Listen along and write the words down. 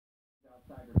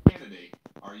candidate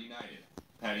are united.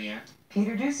 Patty Ann?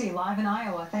 Peter Doocy, live in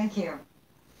Iowa. Thank you.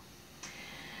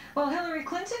 Well, Hillary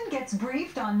Clinton gets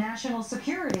briefed on national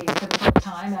security for the first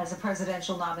time as a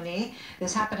presidential nominee.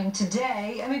 This happening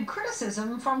today amid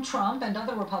criticism from Trump and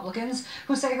other Republicans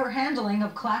who say her handling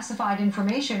of classified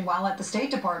information while at the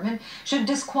State Department should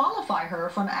disqualify her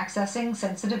from accessing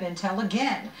sensitive intel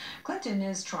again. Clinton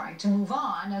is trying to move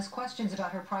on as questions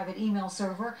about her private email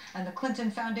server and the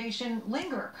Clinton Foundation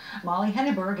linger. Molly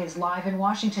Henneberg is live in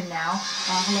Washington now.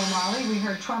 Hello, Molly. We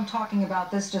heard Trump talking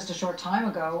about this just a short time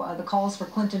ago, the calls for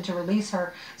Clinton to release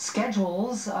her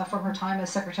schedules from her time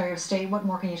as Secretary of State. What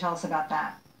more can you tell us about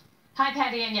that? Hi,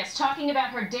 Patty, and yes, talking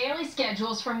about her daily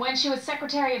schedules from when she was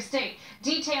Secretary of State,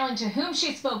 detailing to whom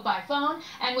she spoke by phone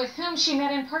and with whom she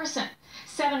met in person.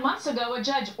 7 months ago, a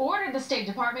judge ordered the State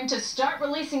Department to start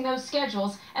releasing those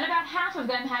schedules, and about half of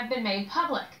them have been made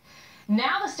public.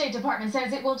 Now the State Department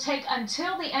says it will take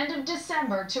until the end of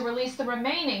December to release the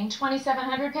remaining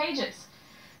 2,700 pages.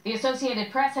 The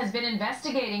Associated Press has been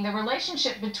investigating the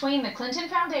relationship between the Clinton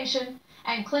Foundation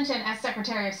and Clinton as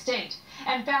Secretary of State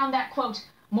and found that, quote,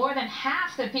 more than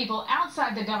half the people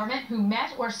outside the government who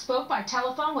met or spoke by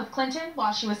telephone with Clinton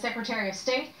while she was Secretary of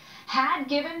State had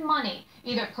given money,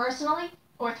 either personally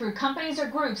or through companies or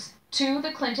groups, to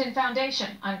the Clinton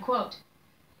Foundation, unquote.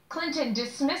 Clinton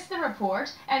dismissed the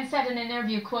report and said in an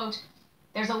interview, quote,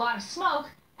 there's a lot of smoke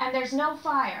and there's no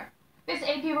fire. This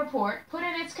AP report, put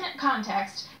in its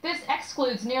context, this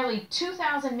excludes nearly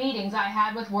 2,000 meetings I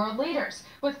had with world leaders,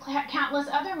 with countless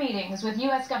other meetings with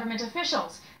U.S. government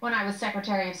officials when I was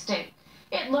Secretary of State.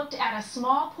 It looked at a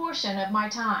small portion of my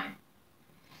time.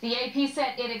 The AP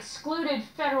said it excluded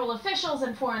federal officials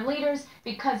and foreign leaders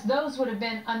because those would have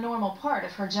been a normal part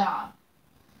of her job.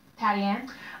 Patty Ann?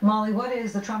 Molly, what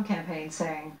is the Trump campaign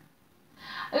saying?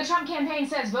 The Trump campaign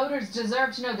says voters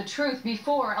deserve to know the truth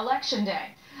before Election Day.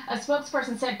 A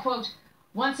spokesperson said, quote,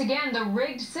 once again, the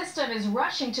rigged system is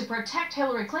rushing to protect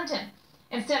Hillary Clinton.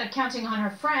 Instead of counting on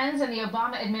her friends and the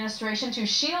Obama administration to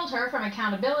shield her from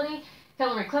accountability,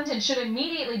 Hillary Clinton should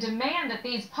immediately demand that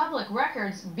these public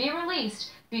records be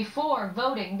released before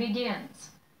voting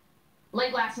begins.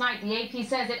 Late last night, the AP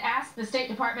says it asked the State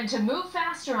Department to move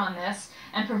faster on this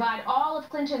and provide all of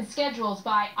Clinton's schedules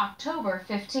by October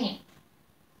 15th.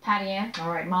 Patty Ann?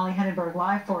 All right, Molly Henneberg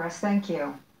live for us. Thank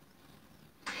you.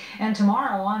 And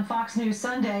tomorrow on Fox News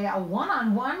Sunday, a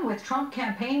one-on-one with Trump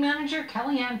campaign manager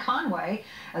Kellyanne Conway,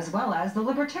 as well as the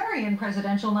Libertarian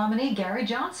presidential nominee Gary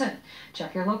Johnson.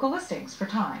 Check your local listings for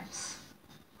times.